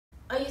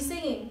you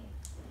singing?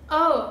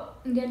 Oh,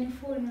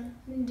 Ndianifuna.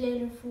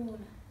 Ndianifuna.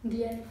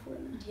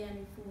 Ndianifuna.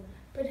 Ndianifuna.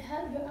 But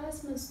your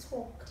eyes must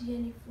talk.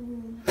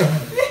 Ndianifuna.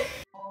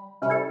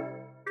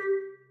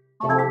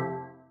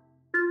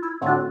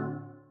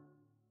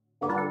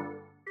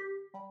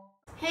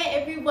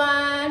 Hey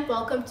everyone,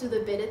 welcome to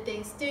the Better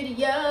Things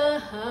Studio.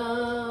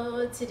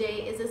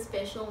 Today is a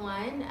special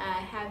one.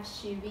 I have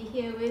Shubi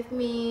here with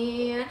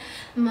me,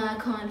 my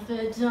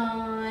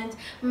confidant,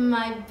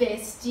 my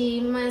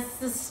bestie, my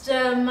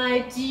sister,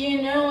 my, do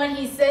you know what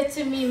he said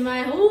to me,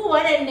 my, ooh,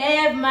 what a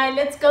nab, my,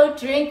 let's go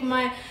drink,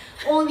 my,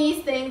 all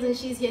these things. And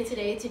she's here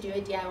today to do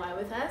a DIY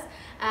with us.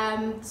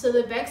 So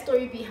the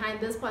backstory behind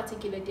this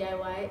particular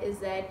DIY is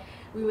that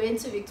we went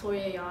to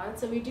Victoria Yards.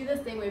 So we do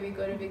this thing where we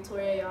go to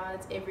Victoria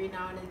Yards every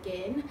now and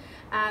again,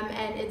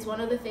 and it's one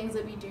of the things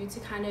that we do to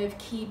kind of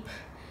keep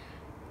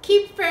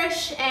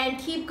fresh and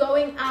keep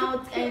going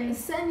out and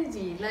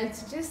sanity, like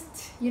to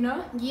just, you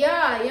know.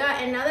 Yeah.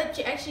 And now that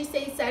you actually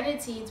say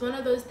sanity, it's one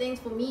of those things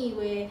for me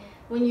where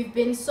when you've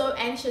been so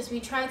anxious, we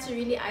try to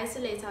really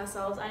isolate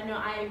ourselves. I know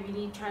I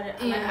really try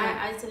to, like,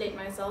 I isolate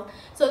myself.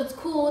 So it's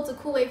cool. It's a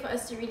cool way for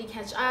us to really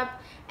catch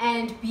up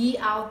and be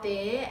out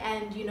there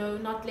and, you know,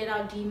 not let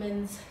our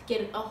demons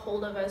get a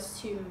hold of us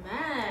too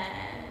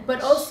much.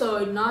 But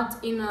also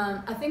not in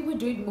a, I think we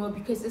do it more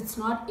because it's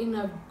not in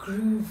a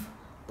groove,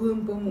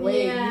 boom boom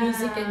way,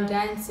 music and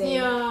dancing.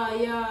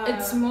 Yeah.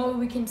 It's more,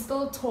 we can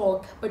still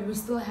talk, but we're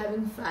still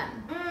having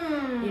fun,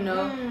 you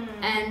know.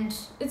 And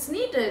it's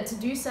needed to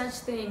do such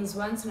things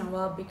once in a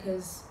while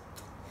because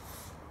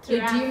the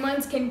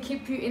demons can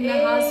keep you in the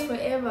house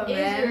forever,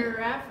 man. It's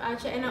rough,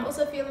 actually. And I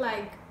also feel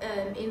like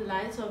in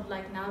light of,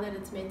 like, now that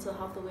it's Mental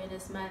Health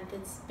Awareness Month,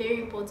 it's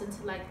very important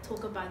to, like,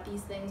 talk about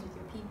these things with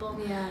your people.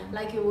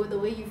 Like the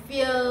way you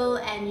feel,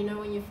 and, you know,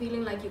 when you're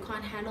feeling like you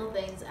can't handle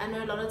things. I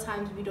know a lot of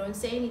times we don't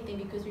say anything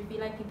because we feel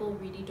like people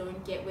really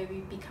don't get where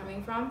we'd be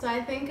coming from. So I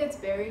think it's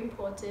very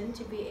important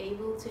to be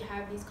able to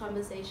have these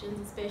conversations,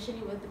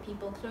 especially with the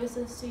people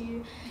closest to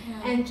you,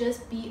 and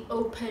just be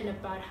open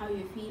about how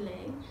you're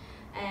feeling.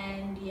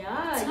 And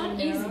it's not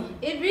easy.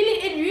 It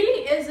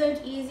really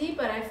isn't easy,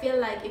 but I feel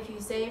like if you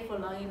say it for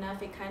long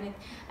enough, it kind of,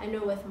 I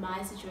know with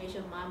my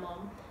situation, my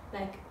mom,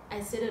 like, I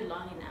said it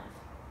long enough,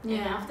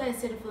 and after I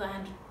said it for the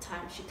 100th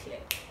time, she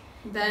clicked.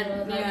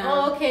 Then like,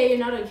 oh, okay, you're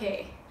not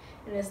okay.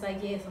 And it's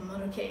like, yes, I'm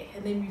not okay.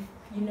 And then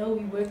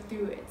we work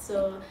through it.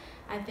 So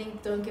I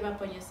think don't give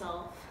up on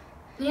yourself.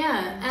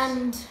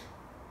 And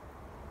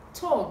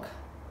talk.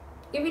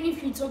 Even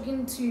if you're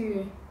talking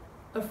to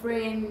a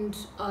friend,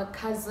 a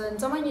cousin,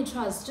 someone you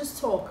trust, just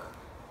talk,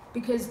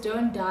 because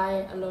don't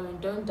die alone,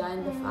 don't die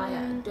in the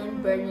fire,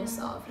 don't burn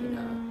yourself, you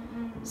know.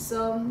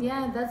 So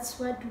yeah, that's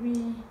what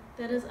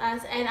that is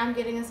us. And I'm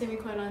getting a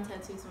semicolon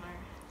tattoo tomorrow.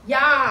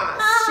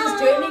 She's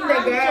joining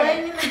the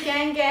gang. Joining the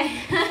gang.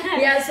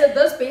 Yeah, so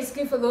those,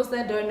 basically, for those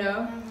that don't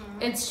know,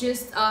 it's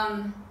just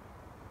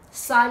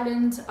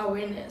silent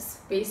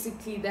awareness,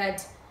 basically,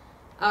 that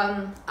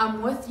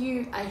I'm with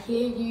you, I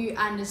hear you,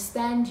 I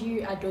understand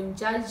you, I don't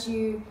judge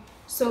you.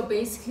 So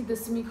basically the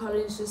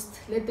semicolon is just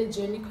let the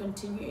journey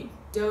continue.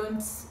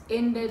 Don't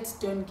end it,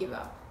 don't give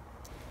up.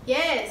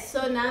 Yes,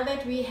 so now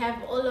that we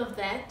have all of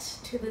that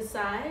to the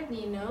side,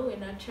 you know,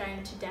 we're not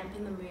trying to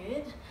dampen the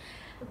mood.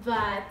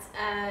 But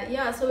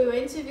so we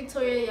went to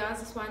Victoria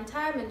Yards this one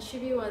time, and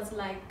Shubi was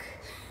like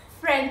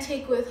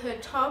frantic with her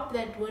top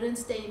that wouldn't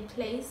stay in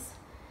place.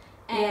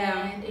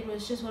 And it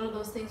was just one of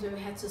those things where we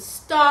had to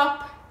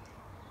stop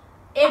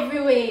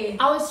everywhere.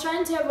 I was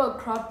trying to have a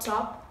crop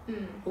top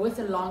with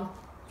a long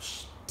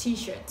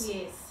t-shirt.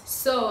 Yes.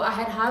 So I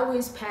had high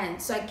waist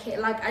pants. So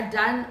I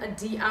done a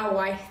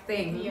DIY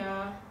thing.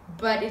 Yeah.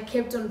 But it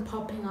kept on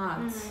popping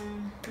out.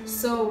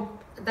 So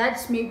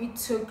that maybe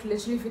took,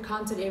 literally, if you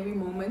counted every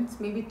moment,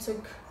 maybe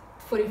took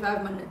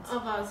 45 minutes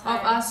of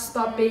us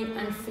stopping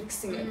and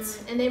fixing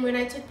it. And then when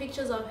I took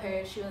pictures of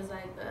her, she was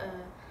like,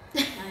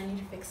 I need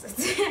to fix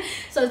it.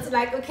 So it's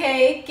like,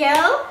 okay,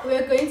 girl,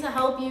 we're going to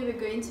help you. We're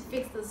going to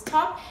fix this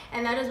top,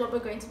 and that is what we're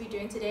going to be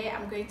doing today.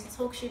 I'm going to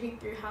talk Shubi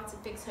through how to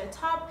fix her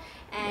top,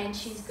 and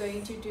she's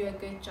going to do a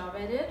good job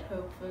at it,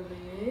 hopefully.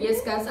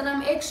 Yes, guys, and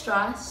I'm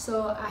extra,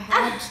 so I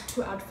had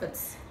 2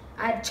 outfits.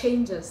 I had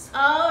changes.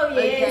 Oh,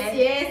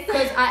 yes.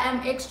 Because I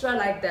am extra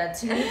like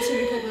that. You need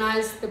to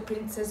recognize the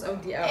princess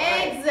of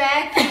DIY.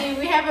 Exactly.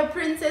 We have a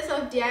princess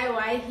of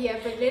DIY here,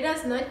 but let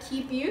us not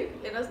keep you.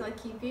 Let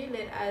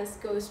us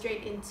go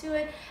straight into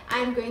it.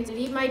 I'm going to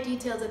leave my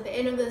details at the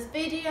end of this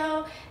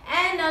video,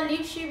 and I'll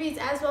leave Shubi's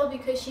as well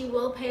because she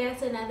will pay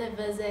us another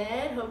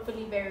visit,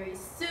 hopefully very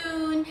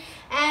soon.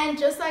 And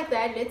just like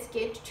that, let's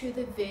get to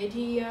the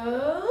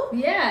video.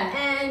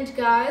 And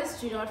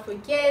guys, do not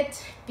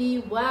forget, be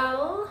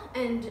well,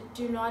 and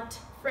do not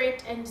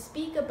fret, and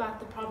speak about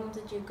the problems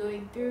that you're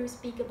going through.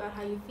 Speak about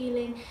how you're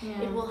feeling.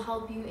 It will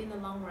help you in the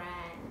long run.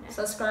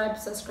 Subscribe.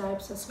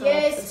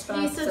 Yes,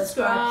 please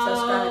subscribe.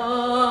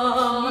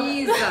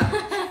 Please.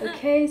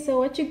 Okay, so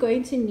what you're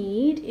going to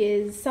need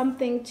is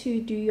something to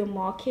do your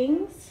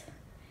markings.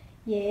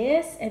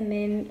 Yes, and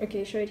then,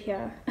 okay, show it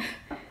here.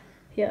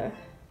 Here.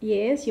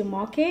 yes, your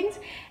markings.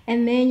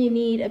 And then you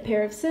need a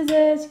pair of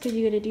scissors because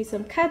you're going to do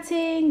some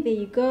cutting. There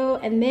you go.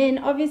 And then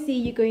obviously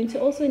you're going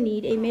to also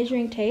need a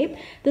measuring tape.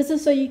 This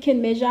is so you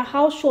can measure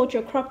how short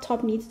your crop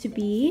top needs to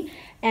be.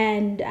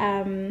 And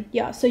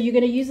yeah, so you're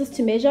going to use this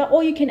to measure,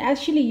 or you can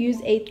actually use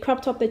a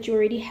crop top that you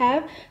already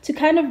have to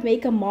kind of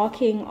make a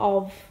marking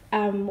of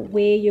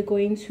where you're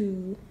going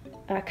to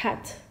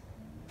cut.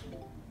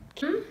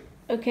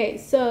 Okay,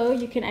 so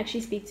you can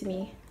actually speak to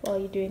me while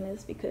you're doing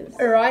this because...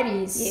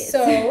 Alrighty, yes.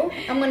 So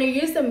I'm going to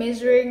use the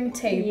measuring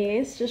tape.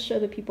 Yes, just show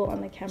the people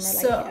on the camera.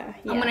 So yeah.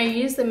 I'm going to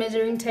use the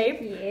measuring tape.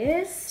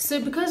 Yes. So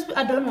because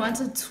I don't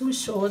want it too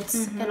short,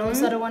 and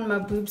also I don't want my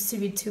boobs to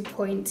be too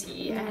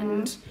pointy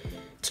and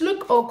to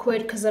look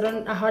awkward because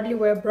I hardly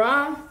wear a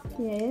bra.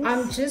 Yes.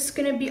 I'm just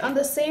going to be on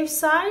the safe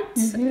side.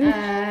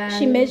 And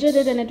she measured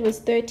it and it was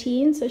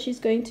 13, so she's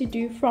going to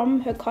do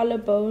from her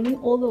collarbone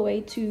all the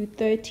way to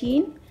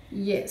 13.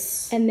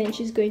 Yes. And then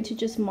she's going to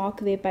just mark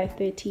there by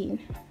 13.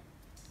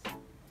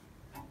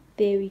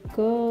 There we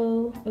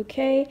go.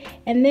 Okay.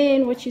 And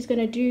then what she's going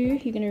to do,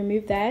 you're going to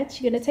remove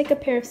that. You're going to take a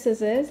pair of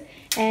scissors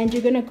and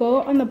you're going to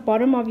go on the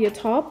bottom of your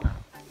top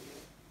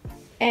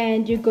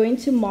and you're going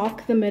to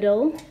mark the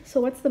middle.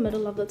 So what's the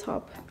middle of the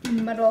top?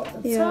 Middle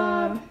of the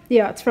top.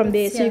 Yeah, it's from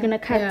there. So yeah, you're going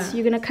to cut.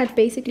 You're going to cut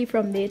basically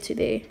from there to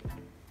there.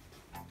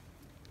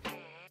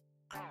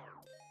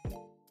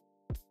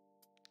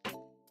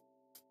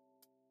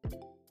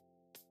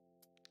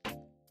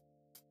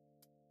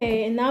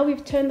 Okay, and now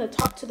we've turned the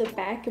top to the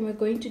back and we're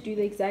going to do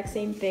the exact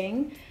same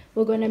thing.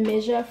 We're going to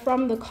measure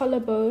from the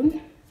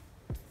collarbone,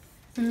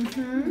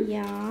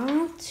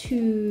 yeah,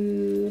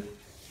 to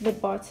the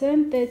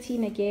bottom,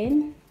 13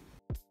 again.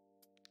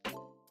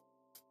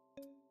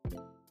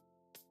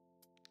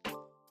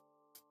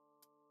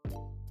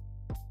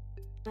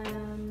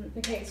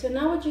 Okay, so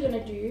now what you're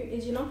going to do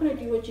is you're not going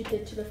to do what you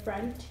did to the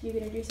front. You're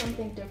going to do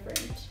something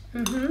different.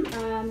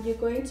 You're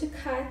going to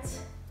cut...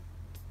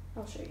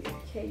 I'll show you.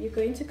 Okay, you're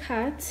going to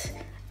cut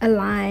a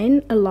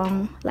line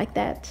along like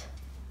that.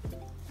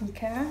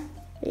 Okay.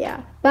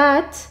 Yeah,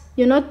 but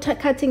you're not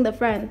cutting the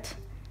front.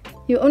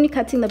 You're only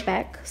cutting the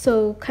back.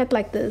 So cut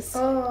like this.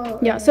 Oh.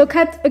 Yeah, so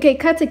cut. Okay,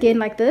 cut again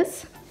like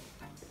this.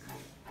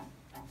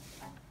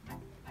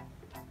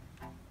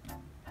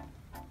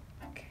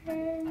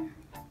 Okay.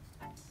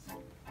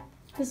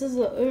 This is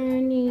the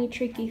only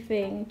tricky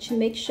thing, to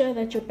make sure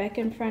that your back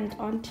and front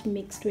aren't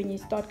mixed when you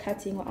start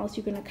cutting, or else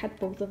you're going to cut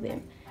both of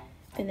them.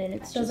 And then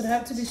it's Does it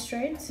have to be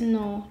straight?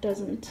 No, it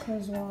doesn't.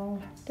 Because, well,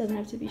 doesn't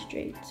have to be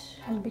straight.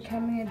 I'm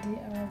becoming a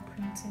DIY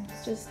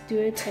princess. Just do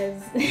it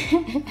as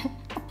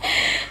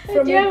From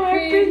a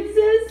DIY queen.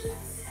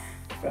 princess.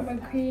 From a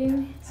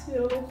queen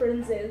to a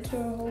princess. to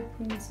a whole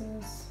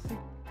princess.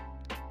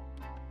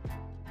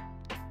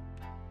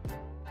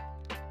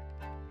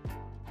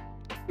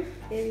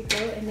 There we go.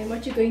 And then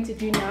what you're going to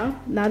do now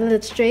that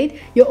it's straight,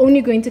 you're only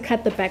going to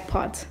cut the back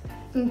part.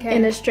 Okay.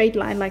 In a straight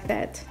line like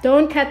that.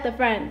 Don't cut the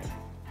front.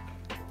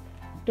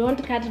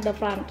 Don't cut the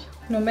front.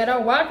 No matter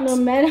what. No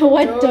matter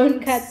what,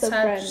 don't cut the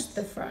touch front.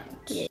 the front.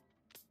 Yeah.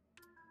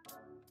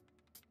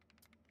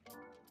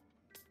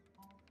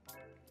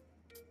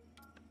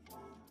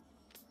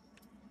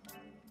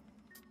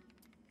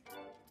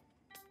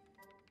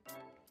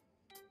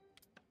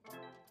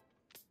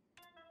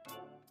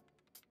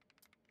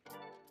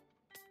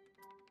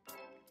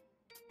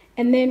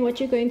 And then what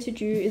you're going to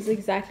do is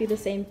exactly the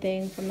same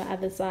thing from the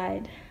other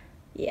side.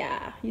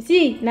 Yeah, you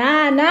see,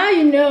 now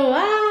you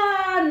know.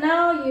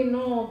 Now you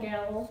know,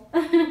 girl.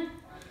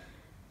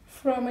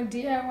 From a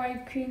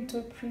DIY queen to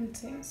a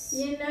princess.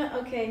 You know,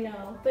 okay,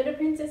 no, but a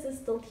princess is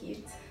still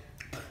cute.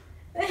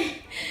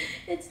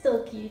 It's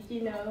still cute,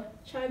 you know.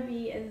 Try to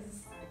be as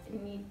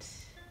neat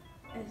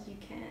as you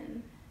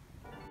can.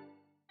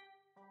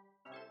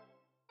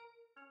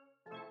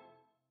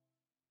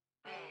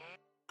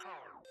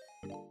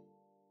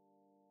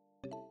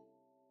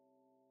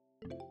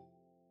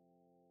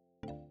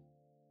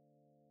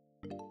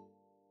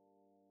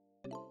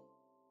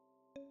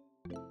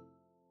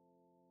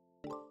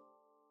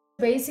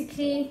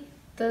 Basically,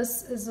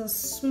 this is a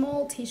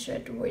small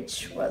t-shirt,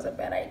 which was a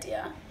bad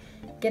idea.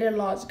 Get it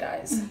large,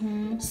 guys.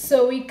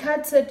 So we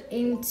cut it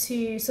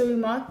into, so we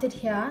marked it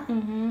here.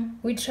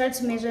 We tried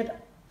to measure it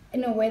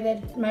in a way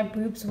that my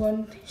boobs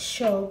won't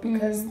show,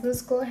 because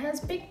this girl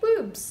has big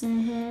boobs.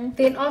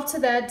 Then after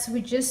that,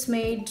 we just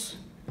made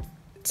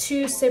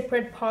 2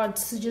 separate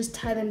parts to just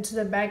tie them to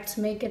the back to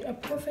make it a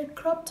perfect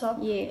crop top.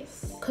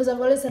 Yes. Because I've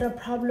always had a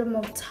problem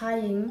of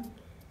tying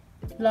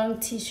long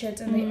t-shirts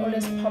and they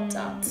always popped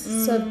out.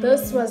 So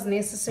this was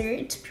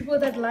necessary. To people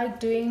that like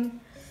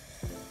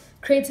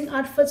creating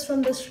outfits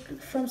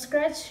from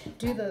scratch,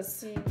 do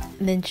this.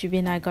 And then Shubi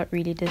and I got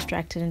really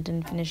distracted and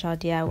didn't finish our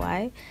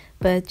DIY.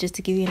 But just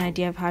to give you an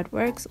idea of how it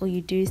works, all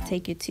you do is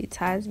take your 2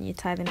 ties and you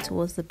tie them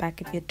towards the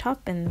back of your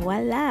top, and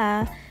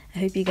voila! I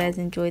hope you guys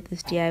enjoyed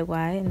this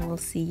DIY, and we'll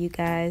see you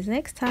guys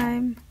next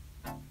time.